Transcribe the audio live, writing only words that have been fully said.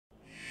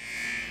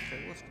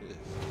this?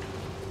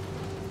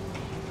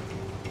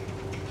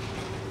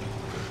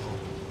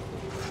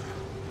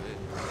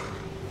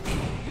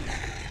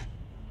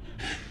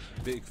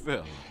 Big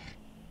fella.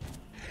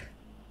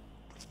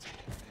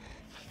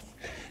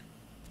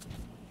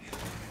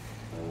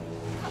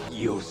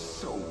 Your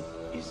soul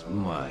is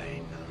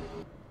mine.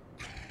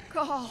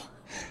 Call.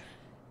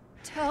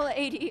 Tell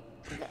 80.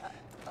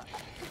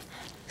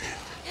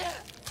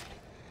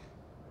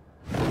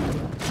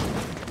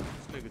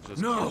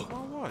 No!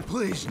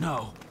 Please,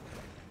 no!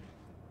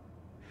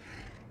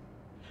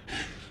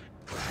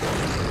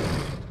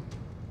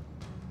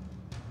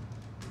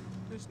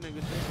 This nigga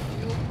just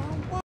killed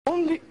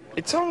my wife.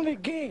 It's only a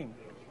game.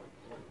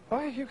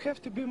 Why you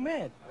have to be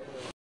mad?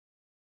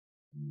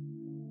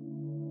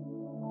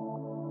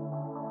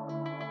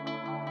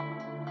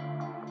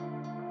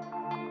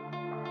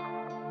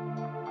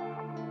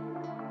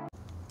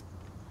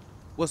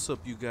 What's up,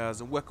 you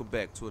guys, and welcome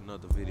back to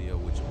another video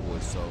with your boy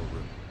Soul.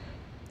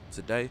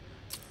 Today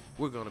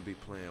we're gonna be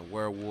playing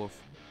WereWolf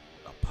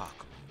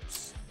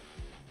Apocalypse.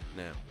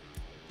 Now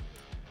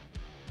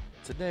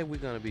today we're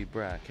gonna be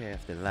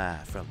broadcasting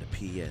live from the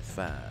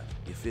PS5.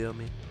 You feel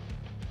me?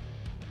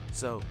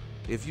 So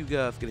if you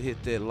guys could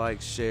hit that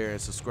like, share, and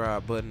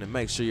subscribe button, and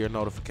make sure your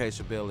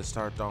notification bell is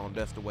turned on.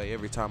 That's the way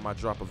every time I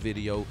drop a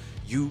video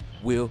you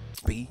will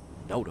be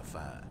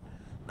notified.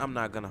 I'm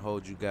not gonna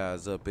hold you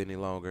guys up any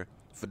longer.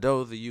 For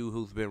those of you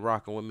who's been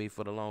rocking with me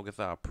for the longest,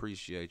 I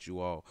appreciate you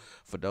all.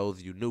 For those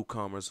of you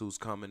newcomers who's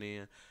coming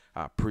in,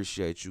 I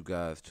appreciate you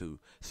guys too.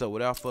 So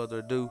without further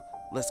ado,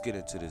 let's get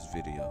into this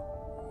video.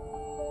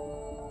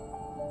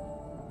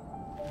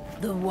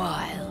 The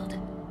Wild.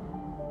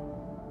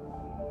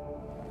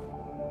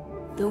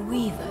 The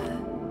Weaver.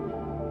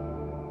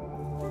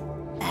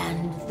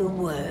 And the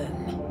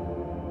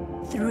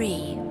Worm.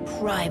 Three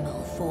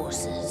primal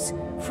forces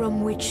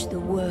from which the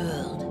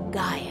world,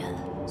 Gaia,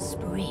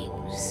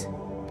 springs.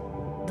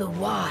 The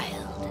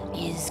Wild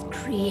is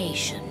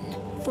creation,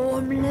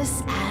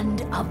 formless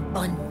and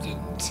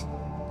abundant.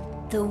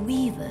 The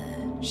Weaver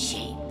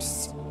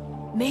shapes,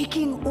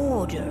 making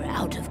order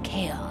out of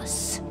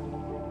chaos.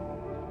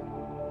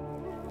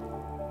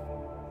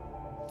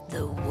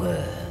 The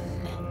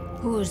Worm,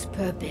 whose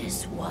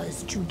purpose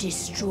was to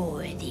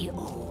destroy the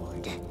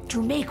old,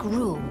 to make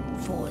room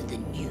for the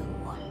new,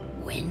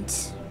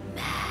 went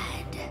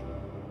mad.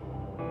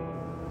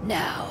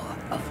 Now,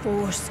 a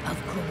force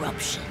of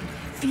corruption,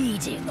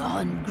 feeding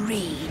on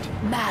greed,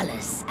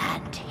 malice,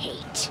 and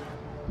hate.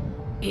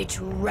 It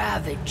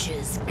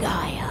ravages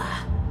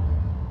Gaia.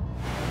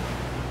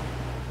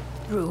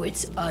 Through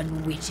its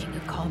unwitting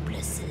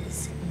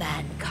accomplices,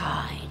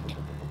 mankind,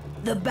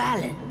 the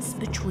balance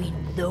between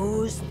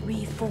those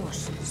three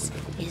forces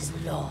is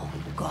long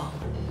gone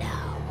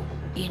now.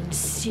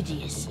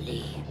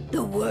 Insidiously,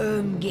 the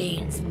Worm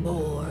gains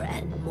more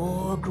and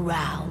more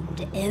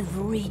ground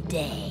every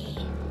day,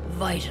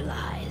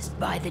 vitalized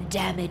by the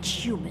damage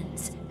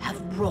humans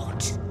have brought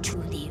to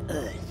the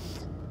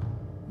Earth.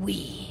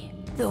 We,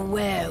 the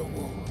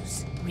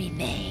werewolves,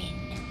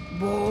 remain,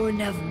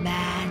 born of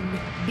man,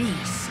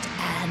 beast,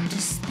 and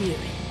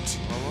spirit.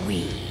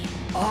 We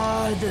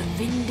are the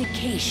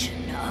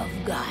vindication of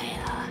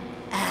Gaia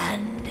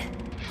and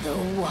the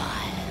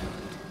Wild.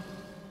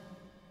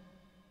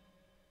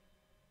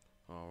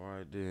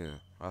 Alright then.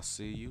 I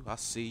see you. I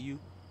see you.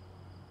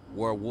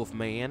 Werewolf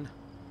man.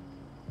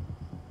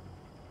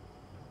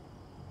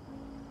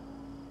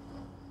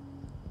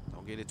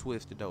 Don't get it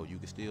twisted though. You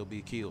can still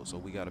be killed, so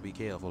we gotta be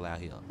careful out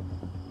here.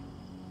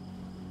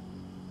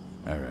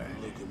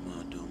 Alright. Look at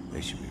my domain.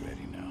 They should be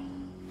ready now.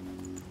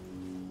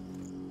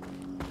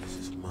 This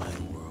is my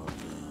world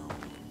now.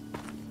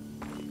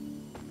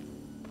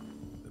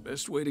 The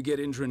best way to get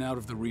Indran out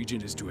of the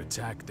region is to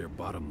attack their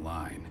bottom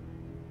line.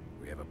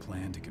 We have a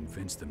plan to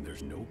convince them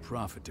there's no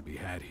profit to be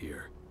had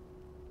here.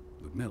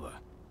 Ludmilla,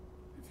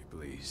 if you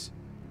please.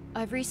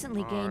 I've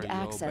recently gained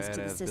Alright, yo, access to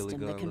the badass Billy system Gunn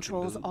that looking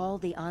controls dude. all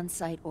the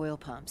on-site oil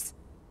pumps.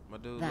 My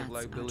dude That's look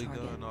like our Billy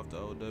target. Gunn off the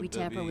old WWE. We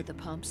tamper with the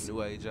pumps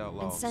New Age and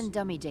Outlaws. send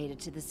dummy data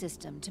to the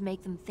system to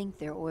make them think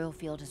their oil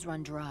field has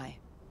run dry.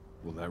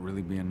 Will that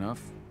really be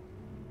enough?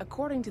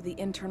 According to the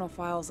internal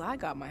files I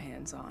got my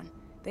hands on,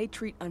 they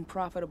treat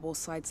unprofitable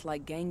sites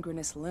like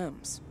gangrenous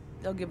limbs.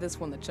 They'll give this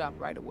one the chop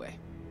right away.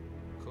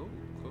 Cool,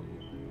 cool.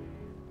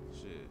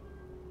 Shit.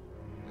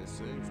 This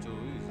seems too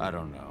easy. I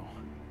don't know.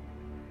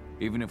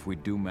 Even if we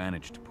do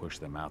manage to push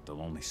them out,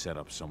 they'll only set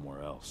up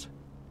somewhere else.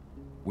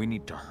 We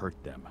need to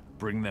hurt them,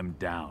 bring them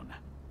down,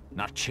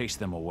 not chase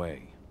them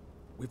away.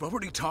 We've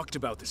already talked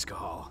about this,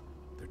 Kahal.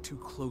 They're too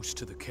close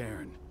to the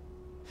cairn.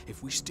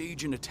 If we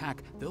stage an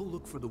attack, they'll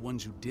look for the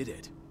ones who did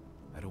it.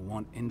 I don't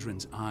want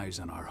Indran's eyes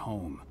on our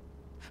home.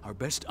 Our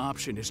best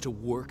option is to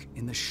work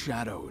in the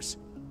shadows.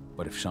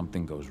 But if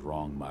something goes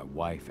wrong, my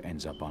wife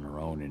ends up on her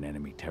own in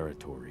enemy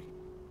territory.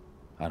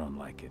 I don't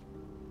like it.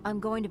 I'm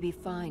going to be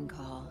fine,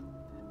 Call.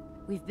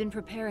 We've been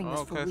preparing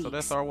this for weeks. Okay, so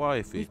that's our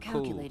wifey. We've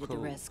calculated the cool,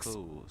 risks.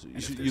 Cool. And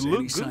if You there's look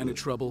any good. sign of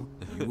trouble,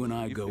 you and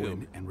I You go feel in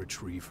me? and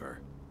retrieve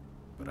her.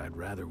 But I'd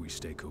rather we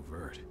stay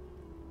covert.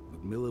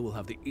 Ludmilla will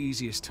have the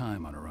easiest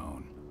time on her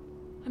own.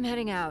 I'm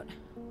heading out.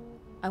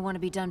 I want to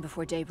be done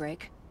before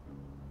daybreak.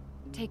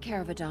 Take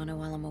care of Adana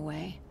while I'm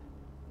away.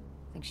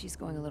 Think she's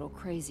going a little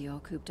crazy all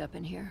cooped up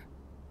in here.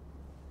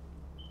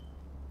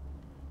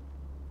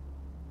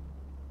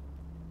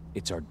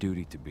 It's our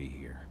duty to be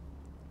here.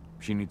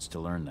 She needs to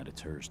learn that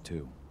it's hers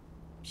too.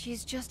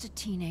 She's just a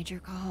teenager,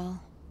 Cahal.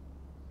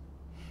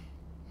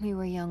 We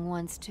were young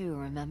once too,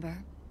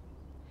 remember?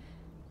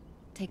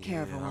 Take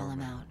care of her while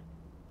I'm out.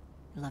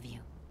 Love you.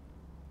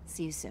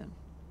 See you soon.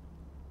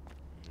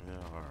 Yeah,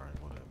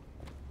 alright, whatever.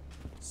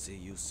 See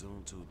you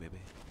soon too, baby.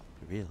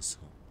 Real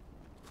soon.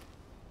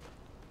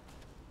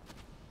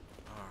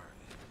 Alright,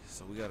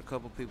 so we got a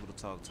couple people to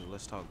talk to.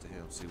 Let's talk to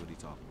him, see what he's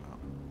talking about.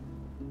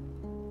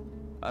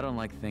 I don't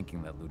like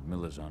thinking that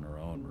Ludmilla's on her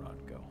own,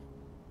 Rodko.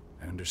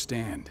 I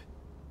understand.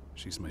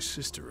 She's my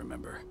sister,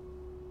 remember?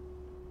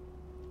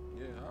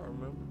 Yeah, I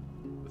remember.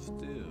 But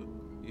still,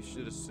 you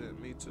should have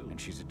sent me too. And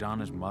she's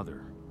Adana's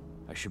mother.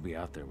 I should be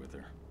out there with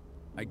her.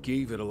 I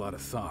gave it a lot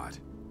of thought.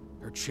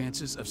 Her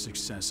chances of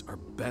success are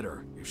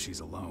better if she's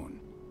alone.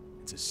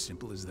 It's as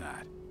simple as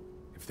that.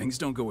 If things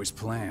don't go as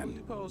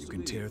planned, you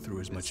can tear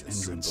through as much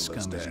Endron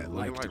scum as you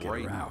like to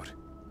get her out.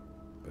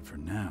 But for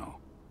now,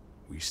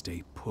 we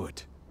stay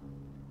put.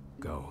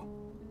 Go.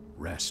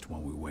 Rest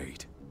while we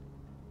wait.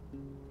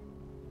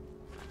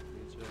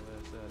 Get your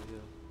ass out of here.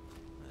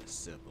 That's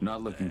simple.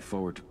 Not looking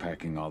forward to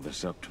packing all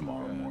this up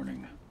tomorrow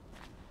morning.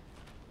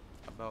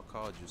 I about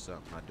called you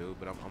something, my dude,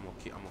 but I'm gonna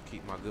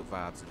keep my good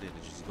vibes and then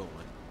just going.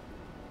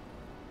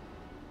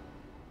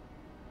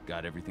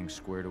 Got everything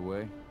squared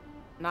away?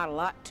 Not a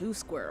lot to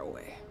square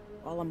away.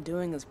 All I'm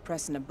doing is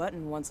pressing a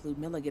button once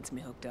Ludmilla gets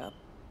me hooked up.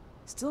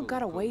 Still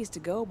got a ways to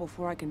go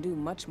before I can do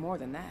much more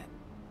than that.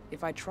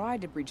 If I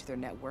tried to breach their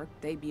network,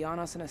 they'd be on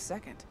us in a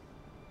second.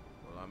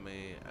 Well, I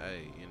mean,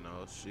 hey, you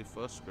know, she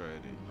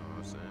frustrated, you know what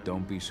I'm saying?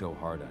 Don't be so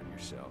hard on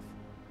yourself.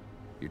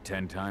 You're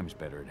 10 times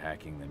better at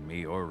hacking than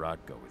me or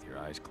Rodko with your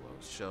eyes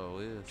closed.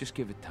 Sure is. Just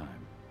give it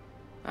time.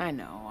 I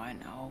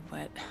know,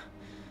 but...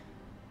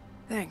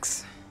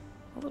 Thanks.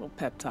 A little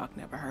pep talk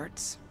never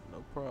hurts.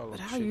 No problem. But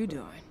how are you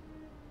doing?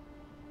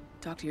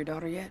 Talk to your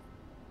daughter yet?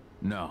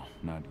 No,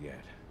 not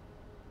yet.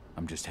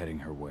 I'm just heading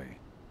her way.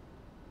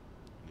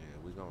 Yeah,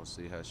 we're gonna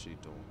see how she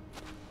doing.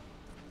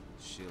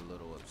 She a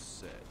little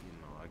upset, you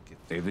know, I get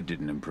that. David did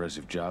an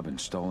impressive job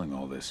installing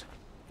all this.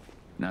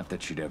 Not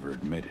that she'd ever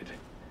admit it.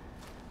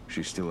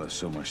 She still has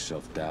so much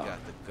self-doubt. Got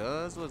the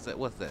guns?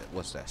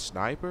 What's that?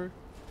 Sniper?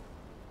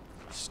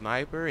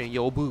 Sniper in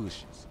your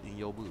bushes. In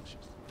your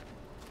bushes.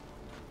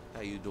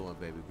 How you doing,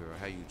 baby girl?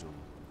 How you doing?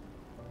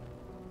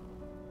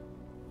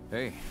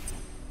 Hey,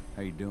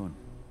 how you doing?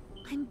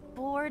 I'm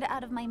bored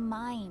out of my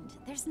mind.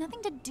 There's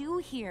nothing to do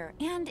here,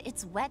 and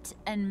it's wet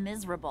and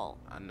miserable.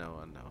 I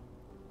know.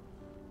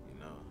 You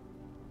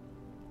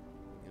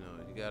know,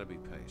 you gotta be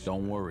patient.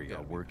 Don't worry,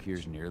 our work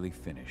here's nearly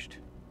finished.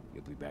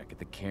 You'll be back at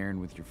the cairn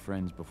with your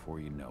friends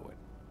before you know it.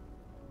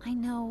 I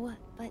know,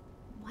 but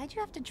why'd you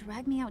have to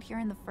drag me out here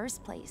in the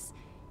first place?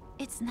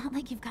 It's not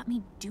like you've got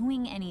me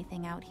doing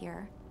anything out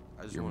here.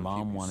 Your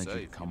mom wanted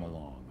you to come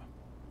along,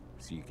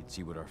 so you could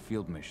see what our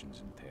field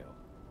missions entail.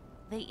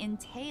 They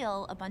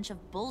entail a bunch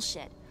of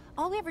bullshit.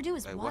 All we ever do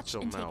is watch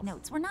and take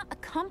notes. We're not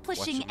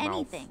accomplishing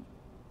anything.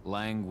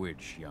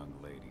 Language, young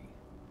lady.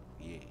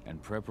 Yeah.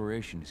 And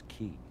preparation is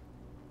key.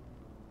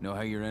 Know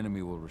how your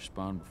enemy will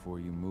respond before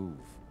you move.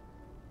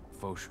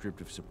 Faux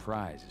script of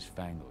surprise is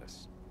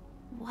fangless.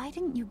 Why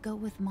didn't you go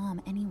with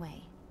Mom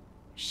anyway?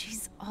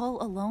 She's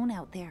all alone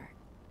out there.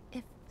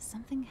 If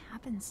something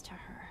happens to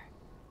her...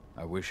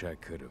 I wish I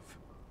could have.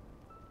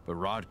 But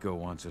Rodko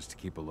wants us to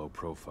keep a low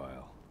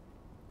profile.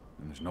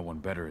 And there's no one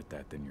better at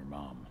that than your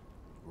mom.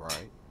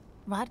 Right.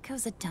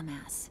 Rodko's a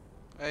dumbass.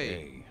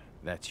 Hey,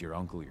 that's your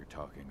uncle you're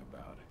talking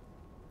about.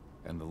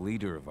 And the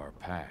leader of our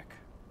pack.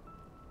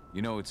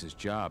 You know it's his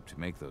job to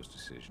make those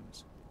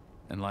decisions.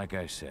 And like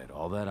I said,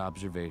 all that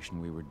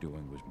observation we were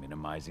doing was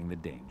minimizing the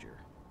danger.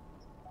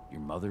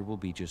 Your mother will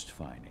be just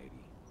fine,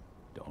 Adie.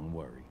 Don't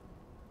worry.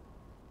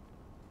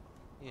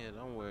 Yeah,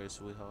 don't worry,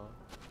 sweetheart.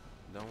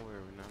 Don't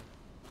worry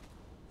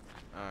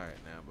now. Alright,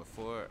 now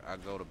before I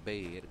go to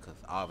bed, because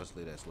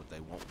obviously that's what they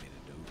want me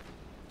to do,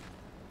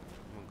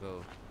 I'm gonna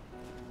go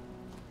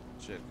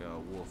check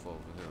out Wolf over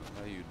here.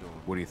 How you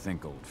doing? What do you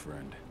think, old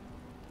friend?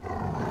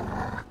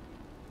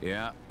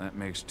 Yeah, that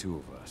makes 2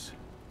 of us.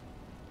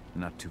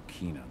 Not too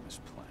keen on this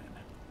plan.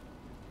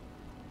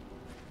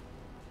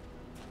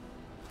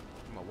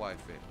 My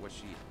wife at? Where's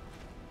she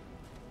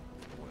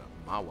at? Well,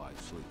 my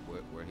wife's asleep.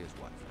 Where his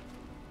wife at?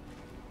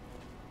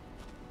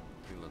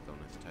 You look on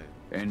this table.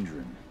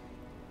 Endron.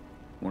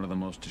 One of the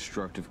most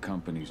destructive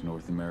companies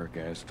North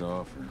America has to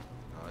offer.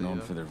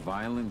 Known for their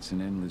violence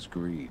and endless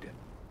greed.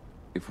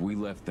 If we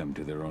left them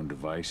to their own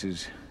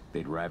devices,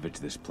 they'd ravage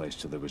this place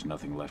till there was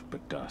nothing left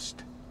but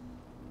dust.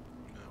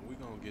 We're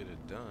gonna get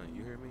it done.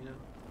 You hear me now?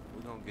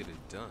 We're gonna get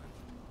it done.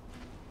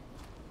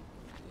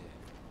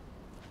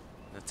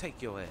 Yeah. Now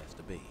take your ass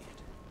to bed.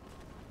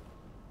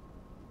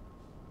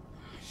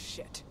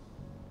 Shit.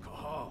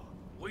 Cahal,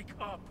 wake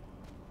up.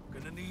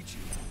 Gonna need you.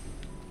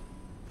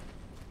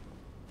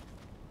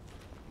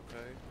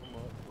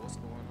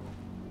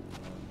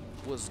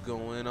 What's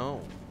going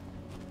on?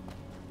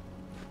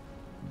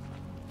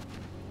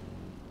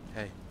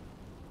 Hey,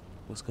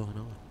 what's going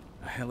on?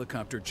 A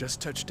helicopter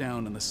just touched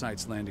down on the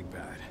site's landing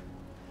pad.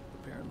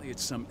 Apparently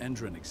it's some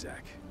Endron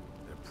exec.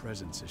 Their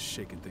presence is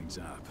shaking things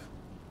up.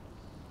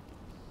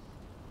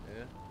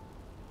 Yeah?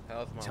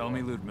 How's my Tell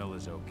me wife?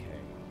 Ludmilla's okay.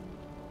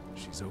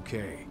 She's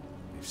okay.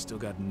 They've still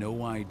got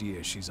no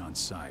idea she's on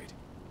site.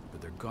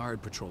 But their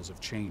guard patrols have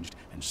changed,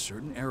 and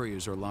certain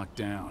areas are locked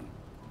down.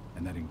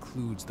 And that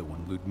includes the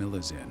one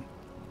Ludmilla's in.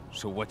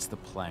 So what's the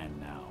plan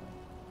now?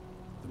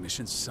 The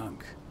mission's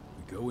sunk.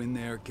 We go in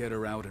there, get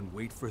her out, and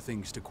wait for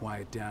things to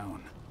quiet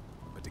down.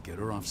 But to get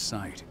her off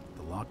site,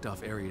 the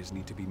locked-off areas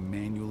need to be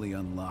manually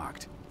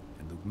unlocked.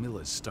 And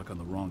Ludmilla's stuck on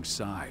the wrong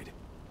side.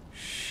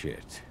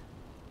 Shit.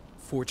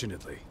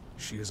 Fortunately,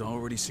 she has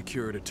already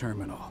secured a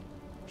terminal.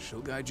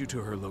 She'll guide you to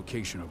her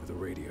location over the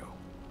radio.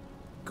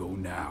 Go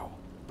now.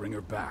 Bring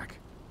her back.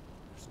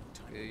 There's no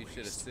time Yeah, to you waste.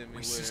 should have sent me My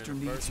with sister her in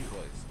the needs first you.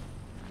 place.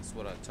 That's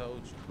what I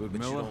told you. But you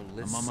Ludmilla, don't I'm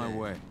listen. on my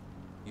way.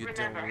 You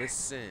Remember, don't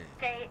listen.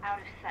 stay out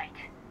of sight.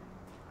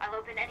 I'll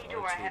open any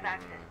door I have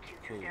access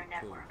to through their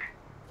Cool. network.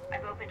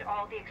 I've opened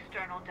all the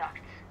external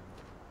ducts.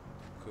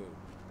 Cool.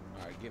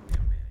 Alright, give me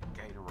a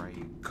minute.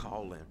 Gatorade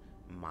calling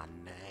my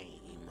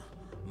name.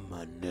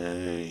 My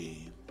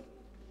name.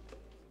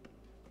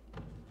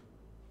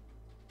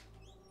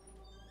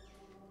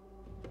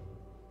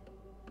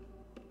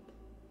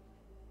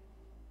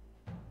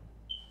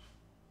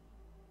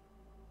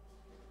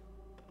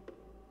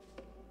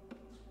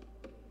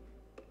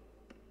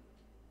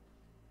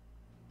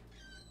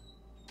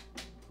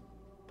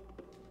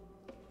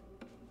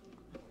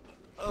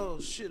 Oh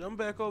shit, I'm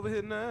back over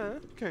here now.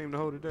 Came to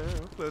hold it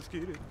down. Let's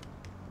get it.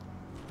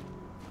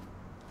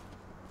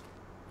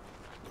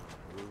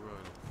 We're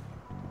running.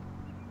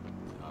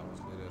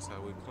 Obviously, that's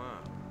how we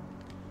climb.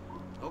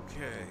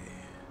 Okay.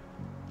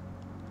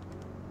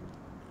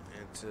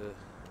 Into.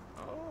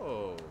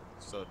 Oh,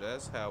 so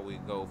that's how we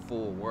go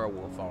full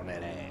werewolf on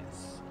that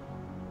ass.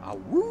 Ah,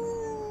 woo!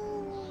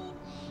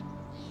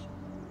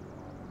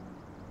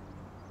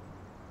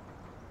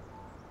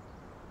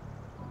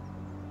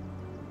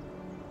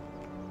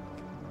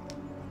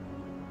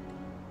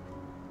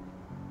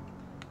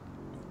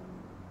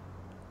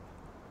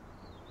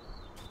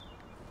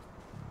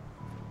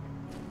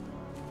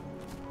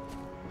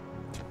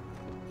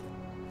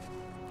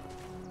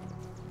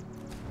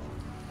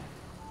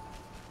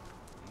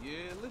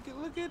 Yeah,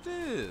 look at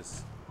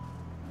this.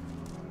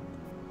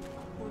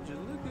 Would you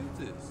look at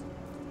this?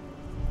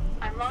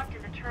 I'm locked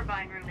in the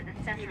turbine room in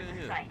the center Get of in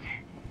the here. site.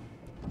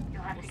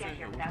 You'll have What's to get in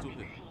here here? without What's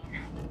being over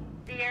seen.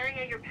 The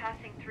area you're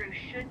passing through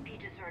should be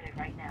deserted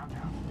right now,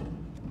 though.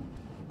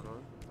 Okay.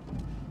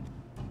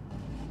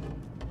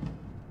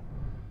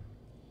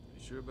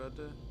 You sure about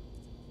that?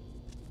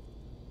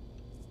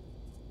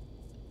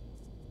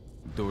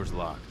 Door's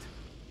locked.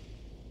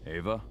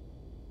 Ava?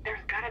 There's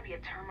gotta be a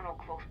terminal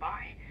close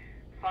by.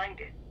 Find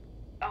it.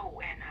 Oh,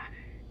 and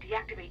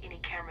deactivate any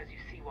cameras you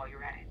see while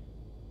you're at it.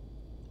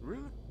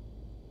 Really?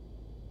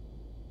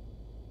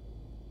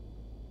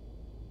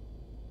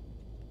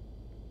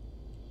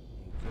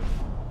 Okay.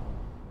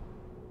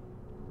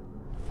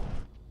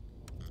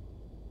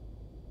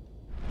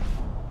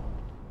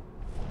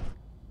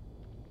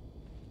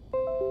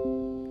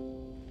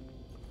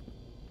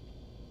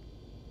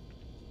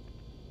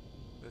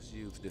 Let's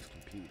use this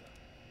computer.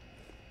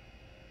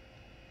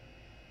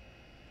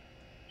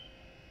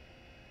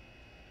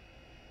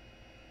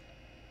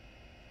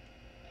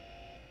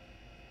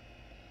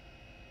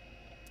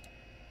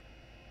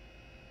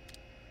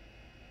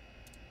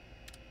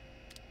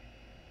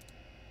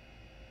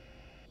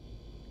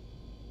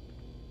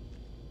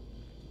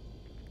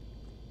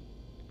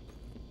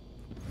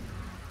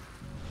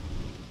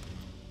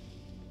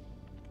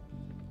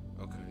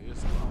 Okay,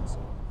 it's locked, so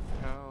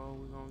how are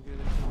we gonna get it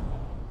to it?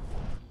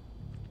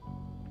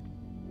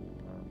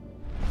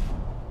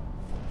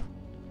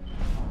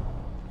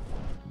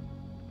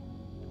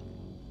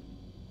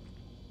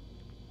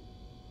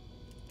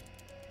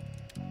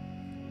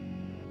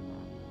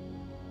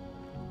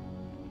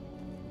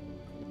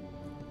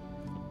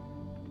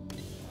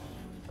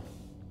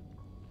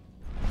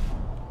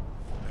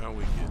 Now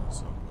we getting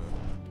somewhere.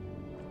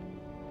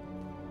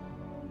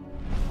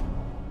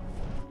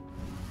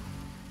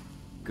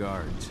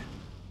 Guards.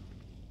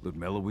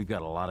 Ludmilla, we've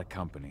got a lot of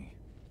company.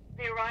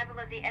 The arrival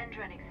of the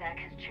Endron exec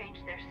has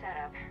changed their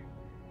setup.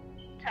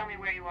 Tell me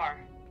where you are.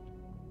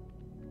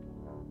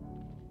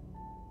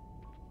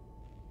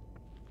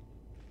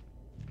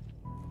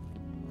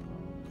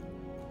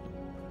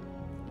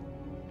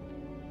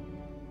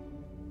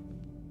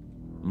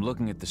 I'm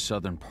looking at the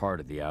southern part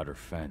of the outer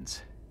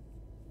fence.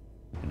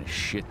 And a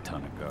shit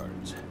ton of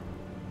guards.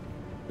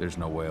 There's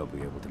no way I'll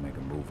be able to make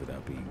a move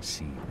without being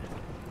seen.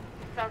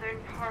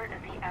 Southern part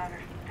of the outer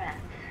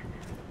fence.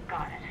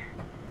 Got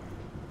it.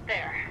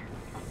 There.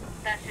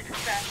 That should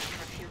distract them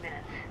for a few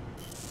minutes.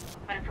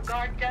 But if a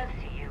guard does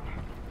see you...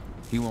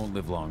 He won't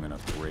live long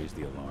enough to raise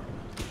the alarm.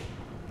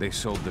 They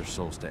sold their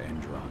souls to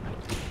Endron.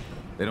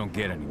 They don't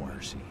get any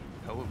mercy.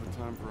 Hell of a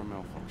time for a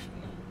malfunction.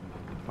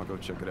 I'll go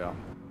check it out.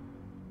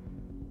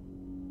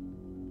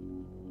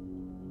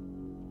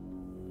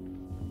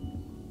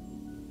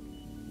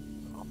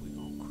 Oh, we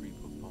gonna creep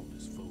up on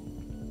this fool.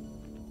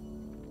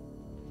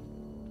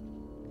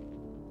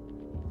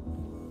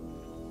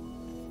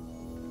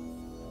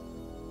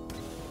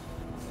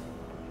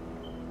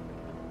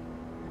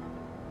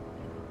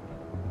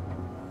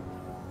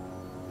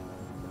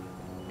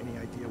 Any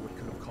idea what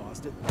could have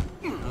caused it?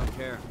 I don't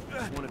care.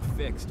 Just want it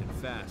fixed and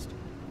fast.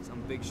 Some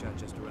big shot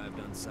just arrived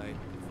on site.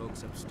 The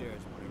folks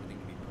upstairs want everything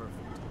to be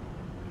perfect.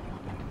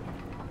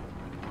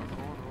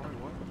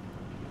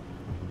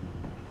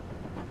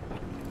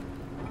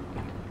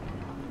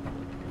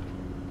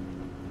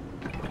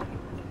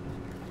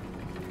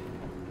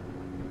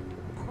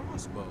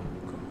 Crossbow.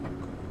 Cool.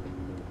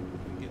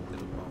 Get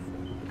that up off of.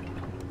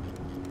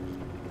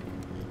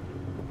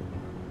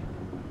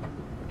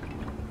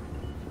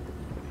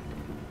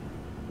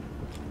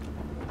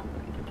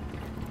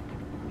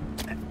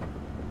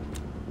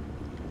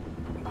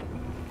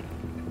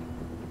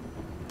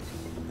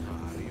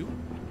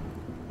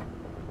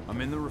 I'm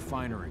in the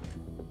refinery.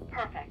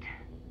 Perfect.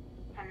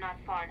 I'm not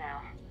far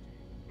now.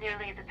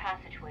 Nearly at the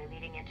passageway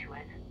leading into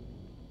it.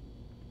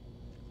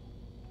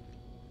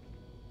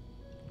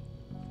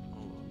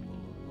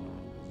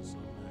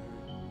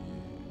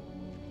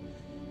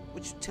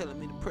 What you telling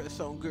me to press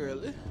on,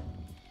 girlie?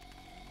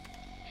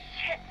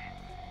 Shit!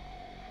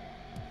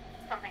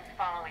 Something's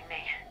following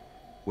me.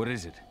 What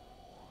is it?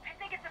 I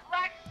think it's a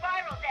black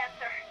spiral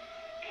dancer.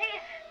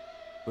 He's...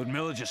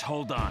 Ludmilla, just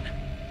hold on.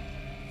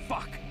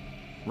 Fuck.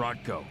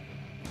 Rodko.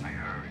 I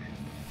heard.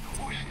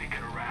 Who's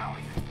sneaking around?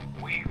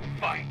 We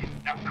fight.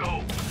 Now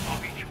go.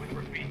 I'll meet you with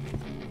Rafik.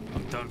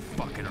 I'm done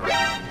fucking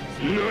around.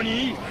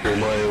 NANI?! お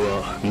前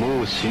は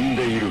もう死ん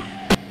でいる。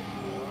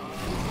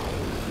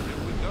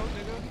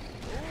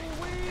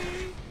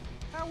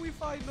How we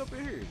fighting up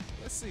in here?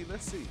 Let's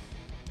see.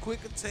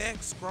 Quick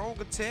attack, strong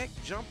attack,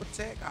 jump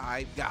attack.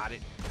 Alright, got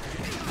it.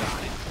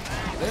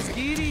 Let's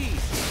get it.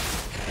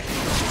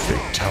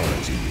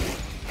 Fatality.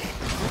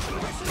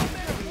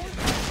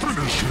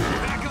 Finish it.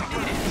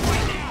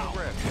 Wait a minute!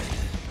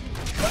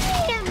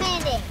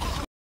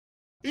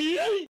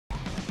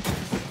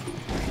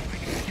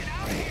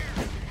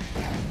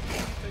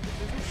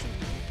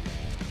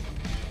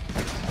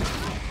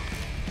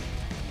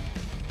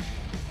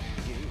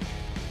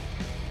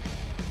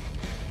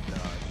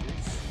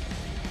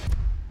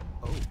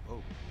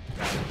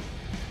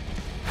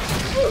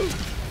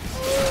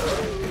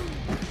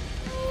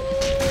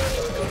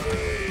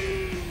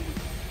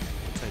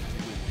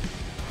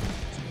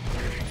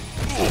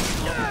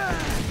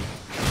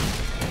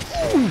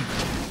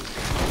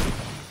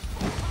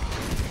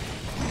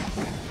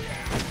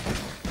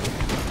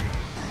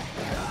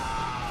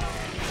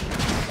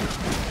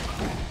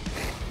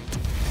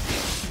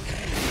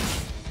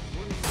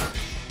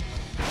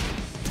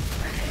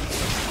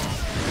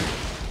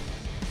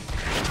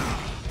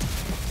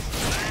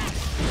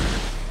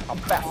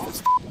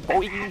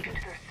 Boy. Into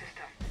their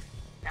system.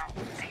 Now,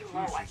 stay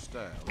low. I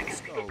can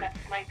see they've got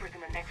snipers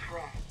in the next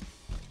room.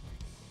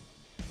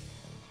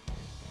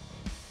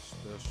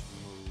 Special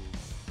move,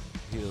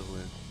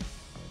 healing,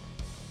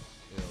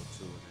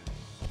 L2 in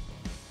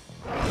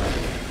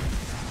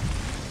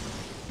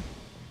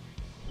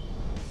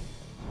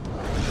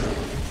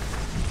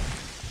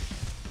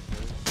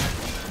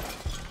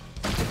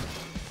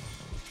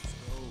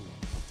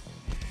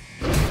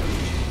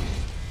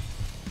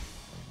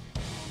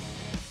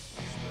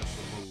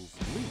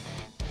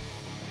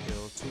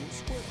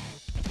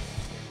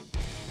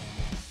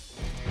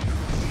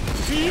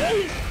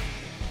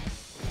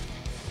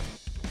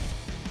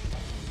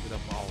Get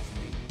up off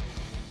me.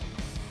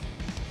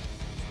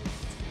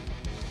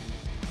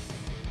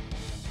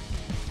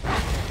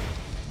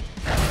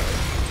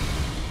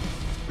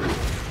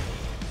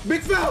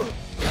 Big fella!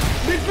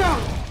 Big fella!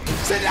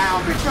 Sit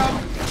down, big fella!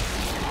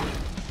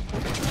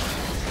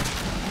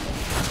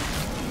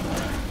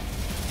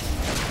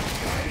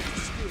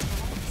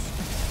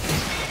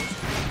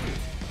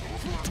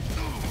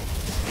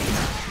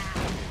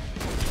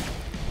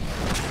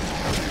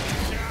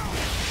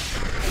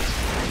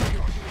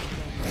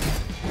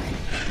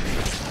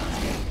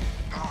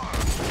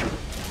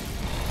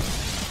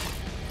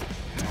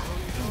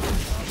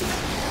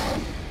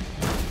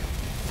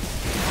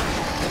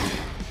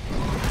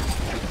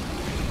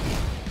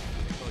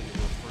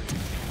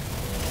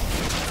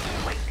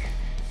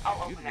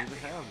 You didn't even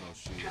have no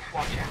shield. Just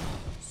watch out.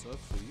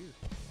 Sucks for you.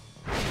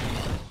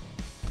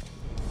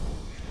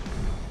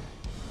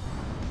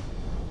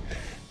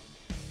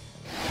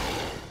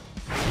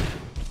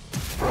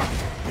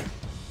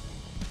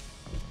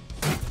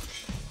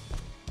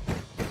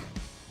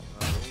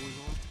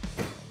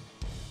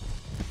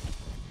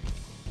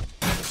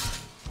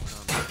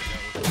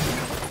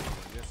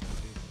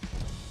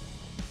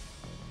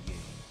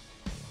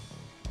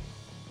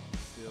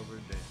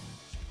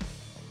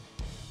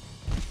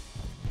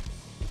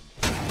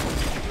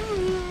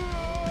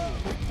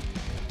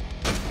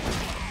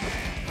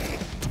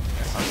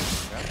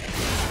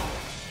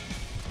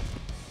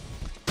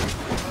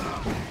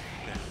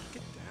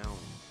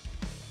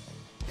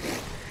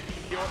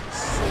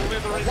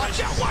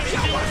 Watch out, watch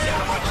out, watch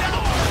out, watch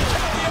out!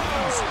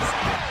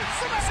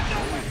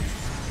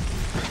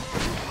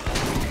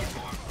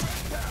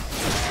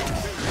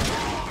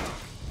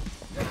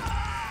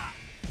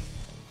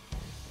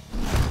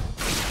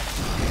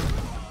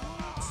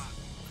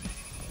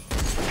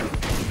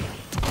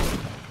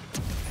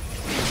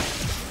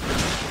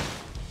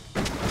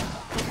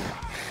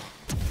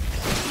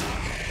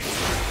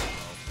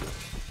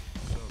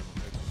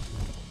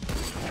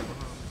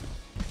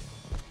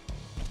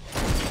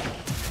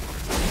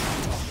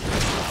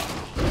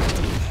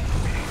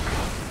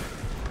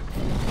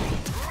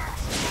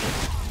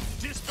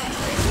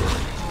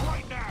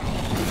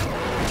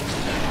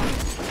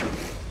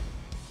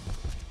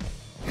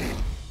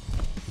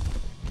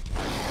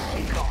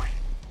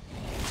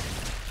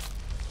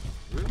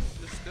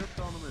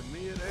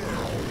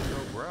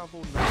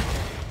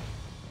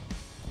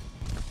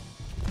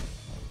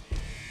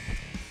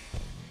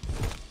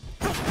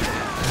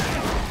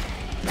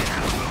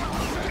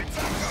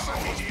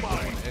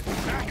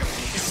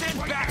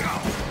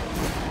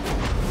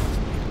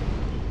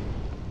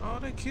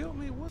 Kill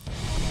me? What?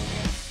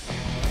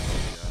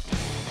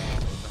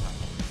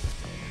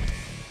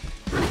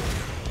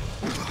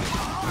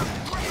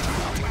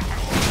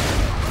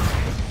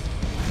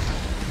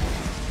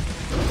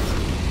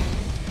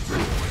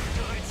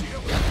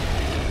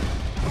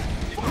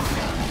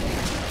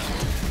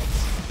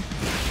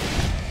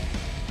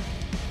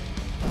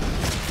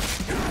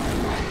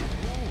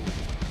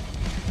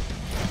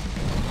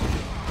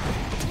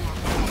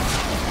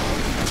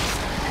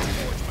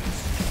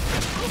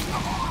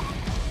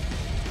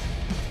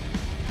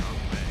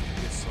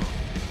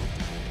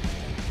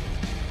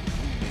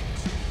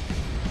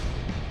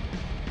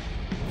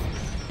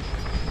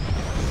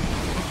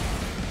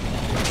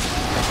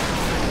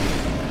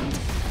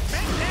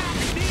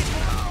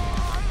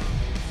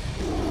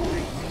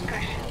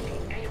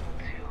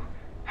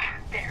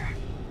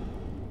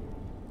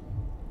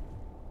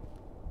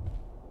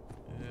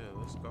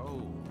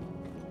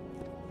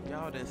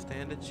 Y'all didn't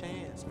stand a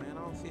chance, man.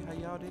 I don't see how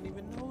y'all didn't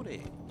even know that.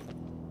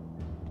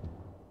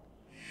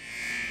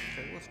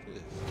 Okay, what's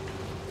this?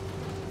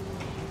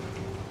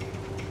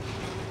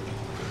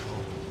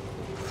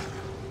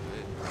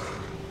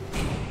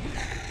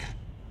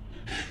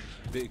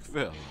 Big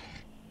fella.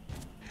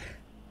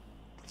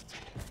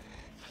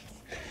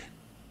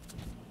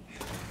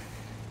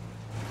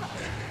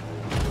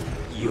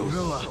 Your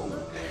soul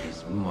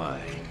is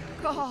mine.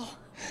 Call.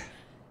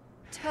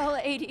 Tell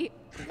 80.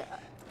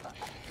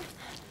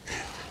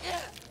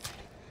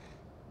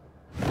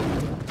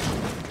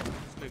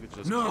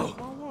 No!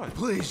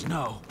 Please,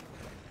 no!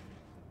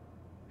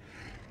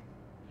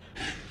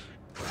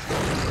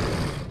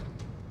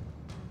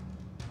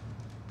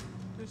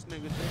 This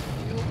nigga just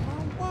killed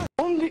my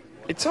wife.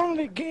 It's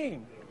only a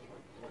game.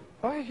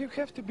 Why you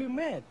have to be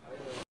mad?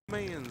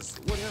 Man's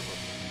whatever.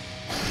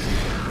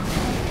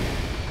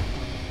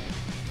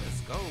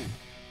 Let's go.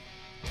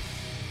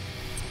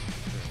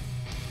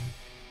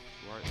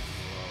 Right to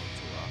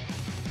rock.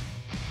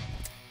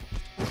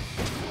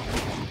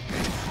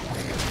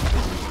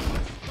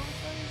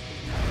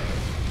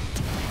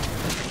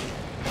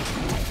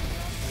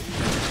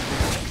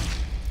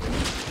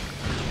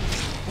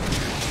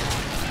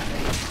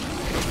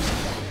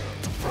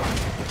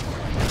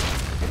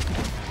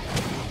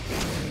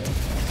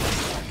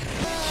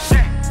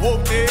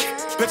 Whooped it,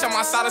 bitch, I'm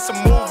outside of some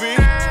movie.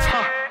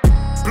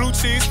 Blue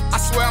cheese, I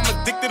swear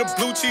I'm addicted to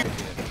blue cheese.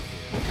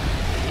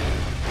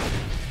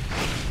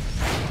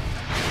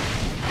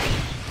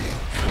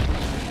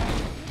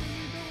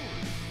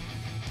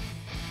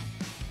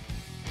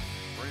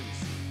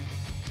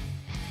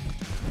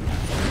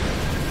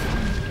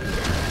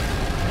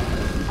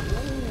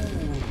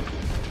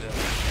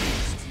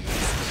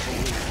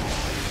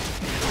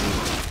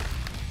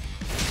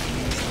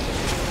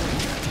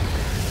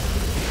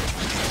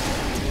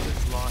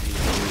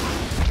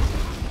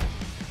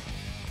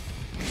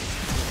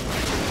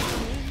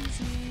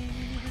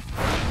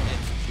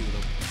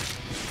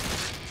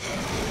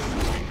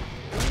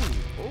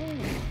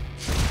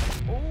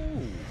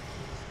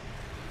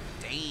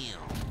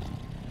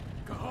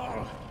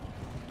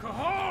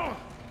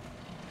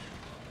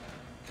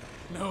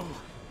 No.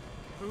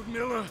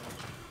 Ludmilla.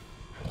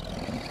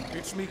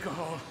 It's me,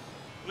 Cahal.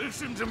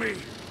 Listen to me.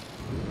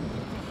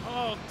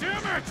 Oh, damn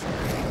it!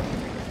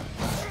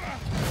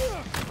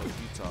 What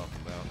you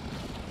talking about?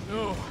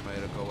 No.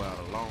 Made her go out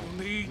alone.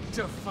 You need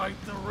to fight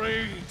the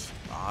rage.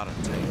 I'd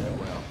have taken it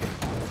well.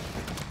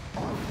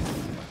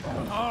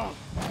 Cahal,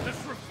 that's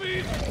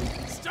Rafid!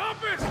 Stop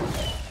it!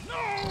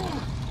 No!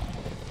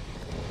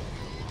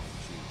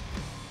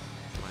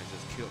 Might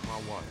just killed my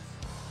wife.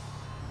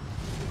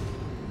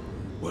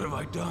 What have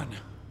I done?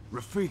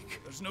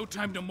 Rafik. There's no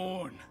time to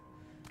mourn.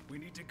 We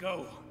need to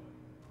go.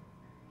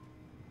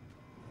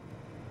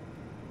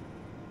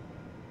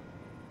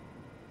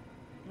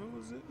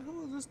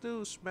 Who was this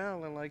dude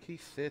smiling like he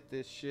set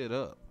this shit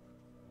up?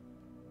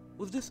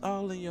 Was this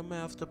all in your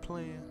master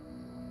plan?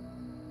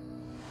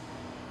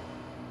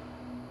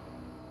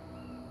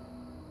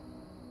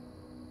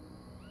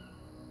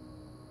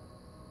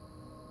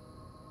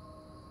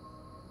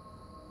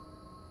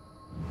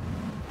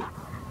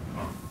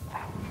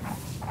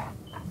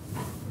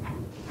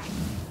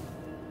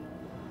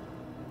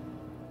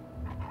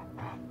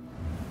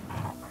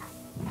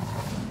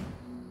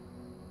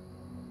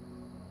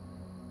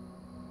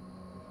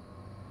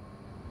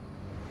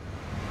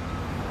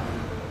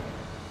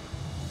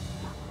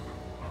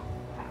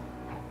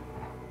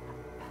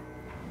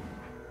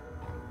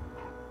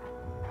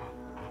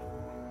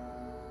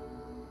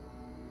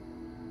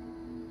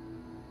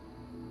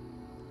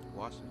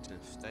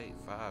 Washington State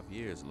 5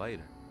 years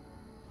later.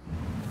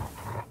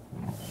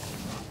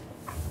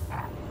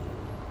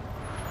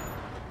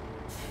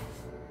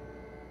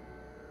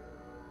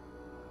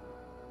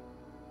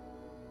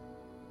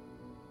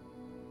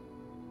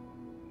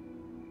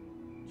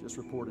 Just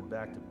reported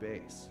back to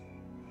base.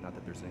 Not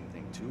that there's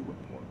anything to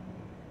report.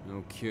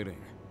 No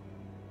kidding.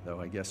 Though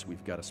I guess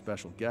we've got a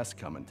special guest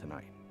coming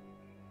tonight.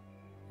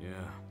 Yeah,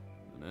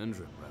 an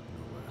Endron rep,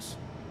 no less.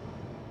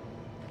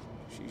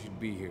 She should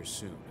be here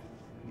soon.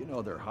 You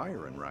know they're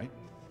hiring, right?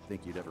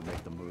 Think you'd ever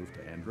make the move to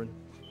Endron?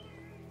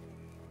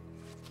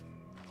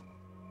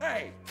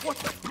 Hey, what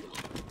the?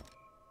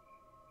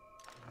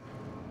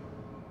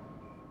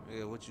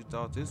 Yeah, what you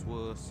thought this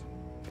was?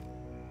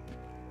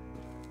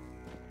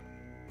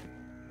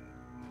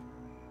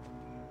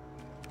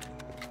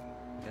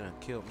 And I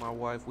killed my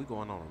wife. We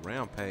going on a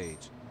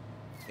rampage.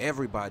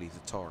 Everybody's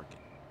a target.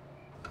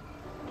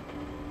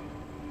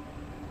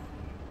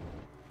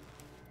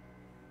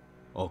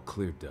 All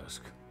clear,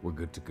 Dusk. We're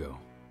good to go.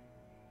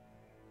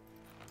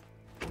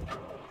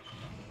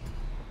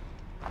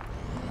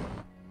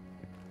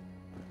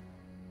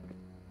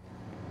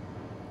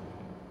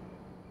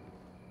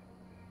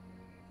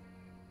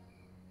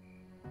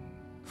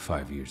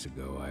 "5 years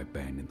ago, I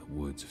abandoned the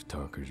woods of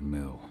Tarker's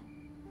Mill.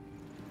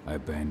 I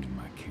abandoned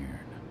my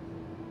cairn.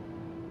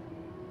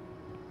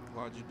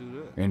 Why'd you do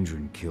that?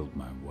 Endron killed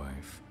my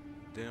wife.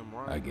 Damn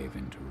right. I gave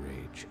in to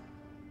rage.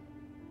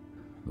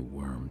 The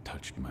worm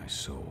touched my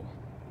soul.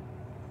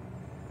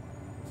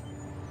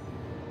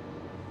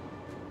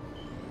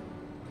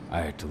 I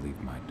had to leave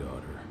my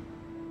daughter.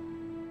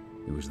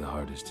 It was the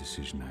hardest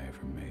decision I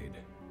ever made.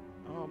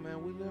 Oh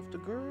man, we left the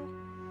girl?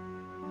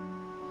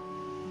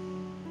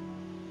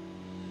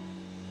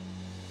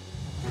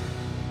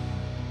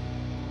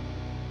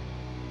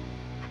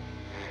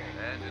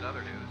 And in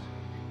other news,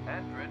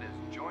 Endron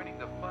is joining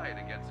the fight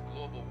against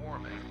global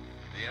warming.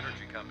 The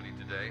energy company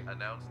today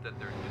announced that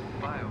their new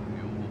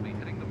biofuel will be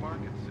hitting the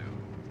market soon.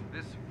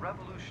 This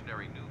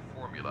revolutionary new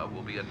formula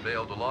will be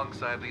unveiled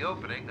alongside the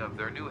opening of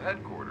their new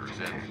headquarters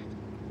in...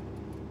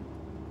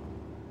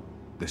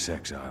 This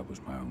exile was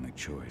my only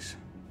choice.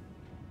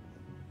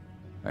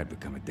 I'd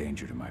become a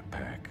danger to my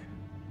pack.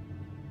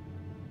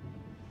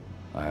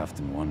 I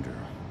often wonder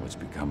what's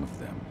become of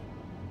them.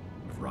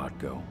 Of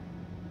Rodko,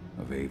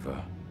 of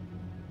Ava,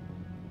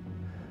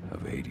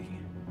 of 80.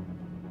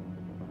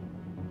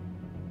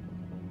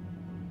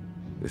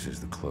 This is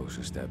the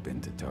closest I've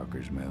been to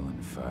Tarker's Mill in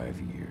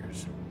 5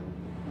 years.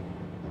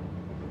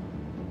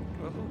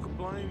 Well, who could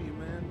blame you,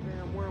 man?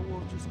 Damn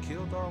werewolf just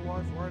killed our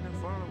wife right in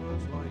front of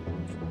us, like...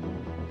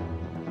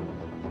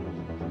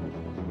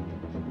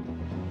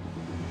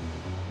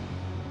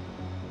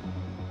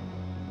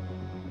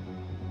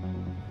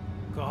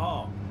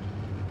 Cahal,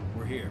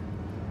 we're here.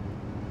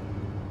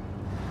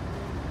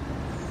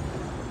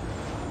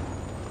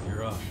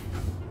 You're up.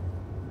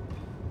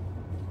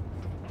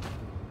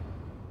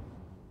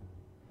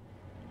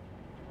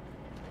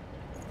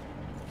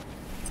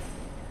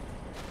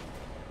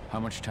 How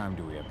much time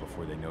do we have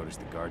before they notice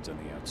the guards on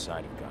the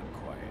outside have gone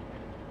quiet?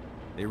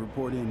 They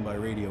report in by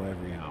radio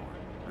every hour.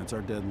 That's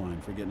our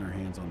deadline for getting our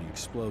hands on the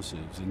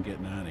explosives and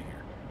getting out of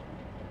here.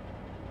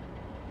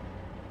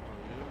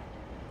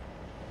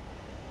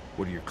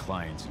 What do your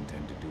clients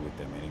intend to do with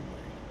them anyway?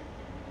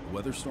 The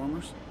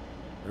Weatherstormers?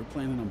 They're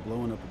planning on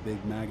blowing up a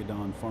big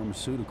Magadon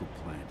pharmaceutical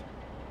plant.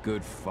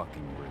 Good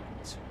fucking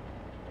riddance.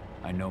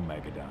 I know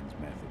Magadon's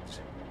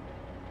methods.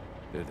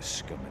 They're the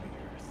scum of the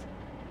earth.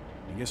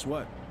 And guess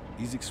what?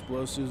 These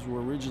explosives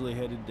were originally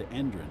headed to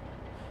Endron,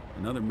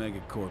 another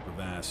megacorp of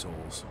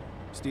assholes.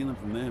 Stealing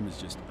from them is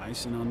just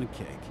icing on the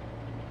cake.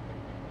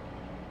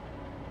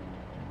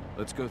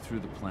 Let's go through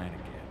the plan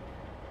again,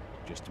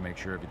 just to make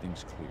sure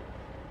everything's clear.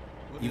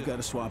 You've got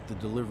to swap the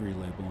delivery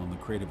label on the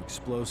crate of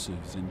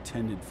explosives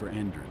intended for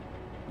Endron.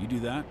 You do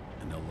that,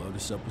 and they'll load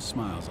us up with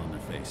smiles on their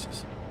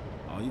faces.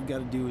 All you've got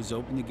to do is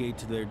open the gate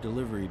to their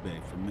delivery bay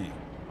for me.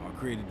 I'll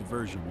create a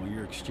diversion while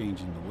you're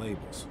exchanging the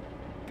labels.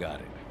 Got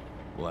it.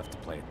 We'll have to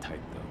play it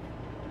tight,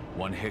 though.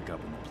 One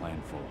hiccup and the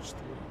plan falls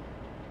through.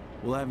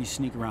 We'll have you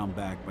sneak around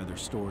back by their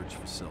storage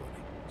facility.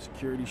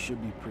 Security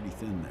should be pretty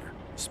thin there,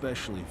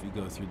 especially if you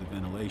go through the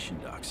ventilation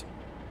ducts.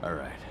 All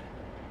right.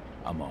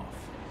 I'm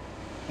off.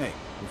 Hey,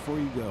 before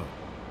you go,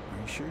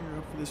 are you sure you're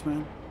up for this,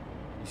 man?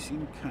 You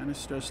seem kind of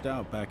stressed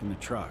out back in the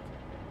truck.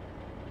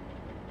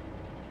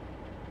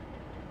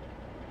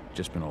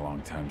 Just been a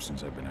long time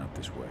since I've been out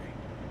this way.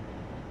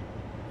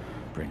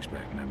 Brings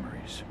back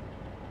memories.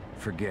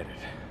 Forget it.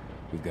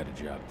 We've got a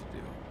job to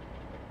do.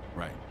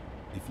 Right.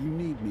 If you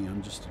need me,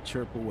 I'm just a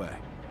chirp away.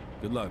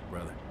 Good luck,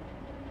 brother.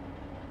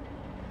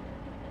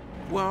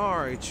 Well,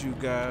 alright, you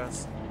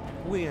guys.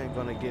 We ain't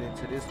gonna get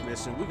into this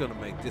mission. We're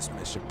gonna make this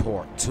mission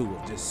part 2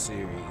 of this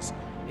series,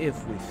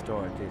 if we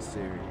start this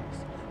series.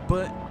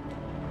 But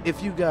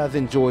if you guys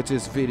enjoyed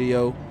this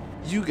video,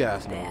 you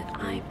guys know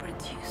what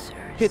to do.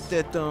 Hit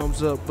that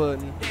thumbs up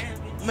button.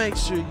 Make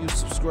sure you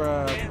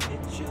subscribe.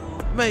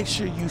 Make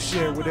sure you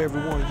share with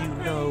everyone you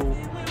know.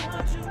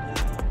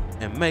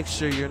 And make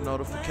sure your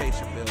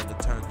notification bell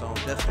is turned on.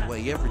 That's the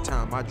way every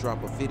time I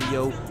drop a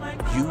video,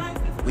 you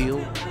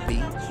will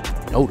be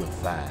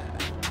notified.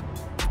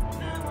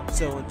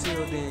 So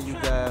until then, you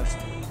guys,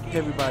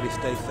 everybody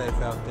stay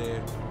safe out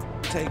there.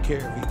 Take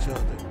care of each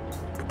other.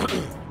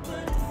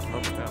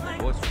 My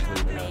voice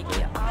was leaving out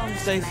there.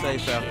 Stay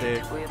safe out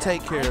there.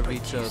 Take care of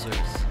each other.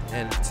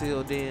 And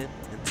until then,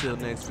 until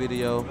next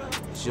video,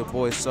 it's your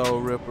boy Soul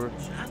Ripper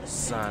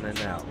signing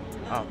out.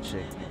 I'll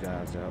check you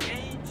guys out.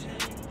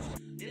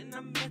 Then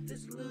I met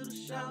this little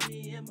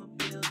shawty in my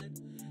building.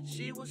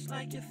 She was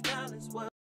like, if dollars was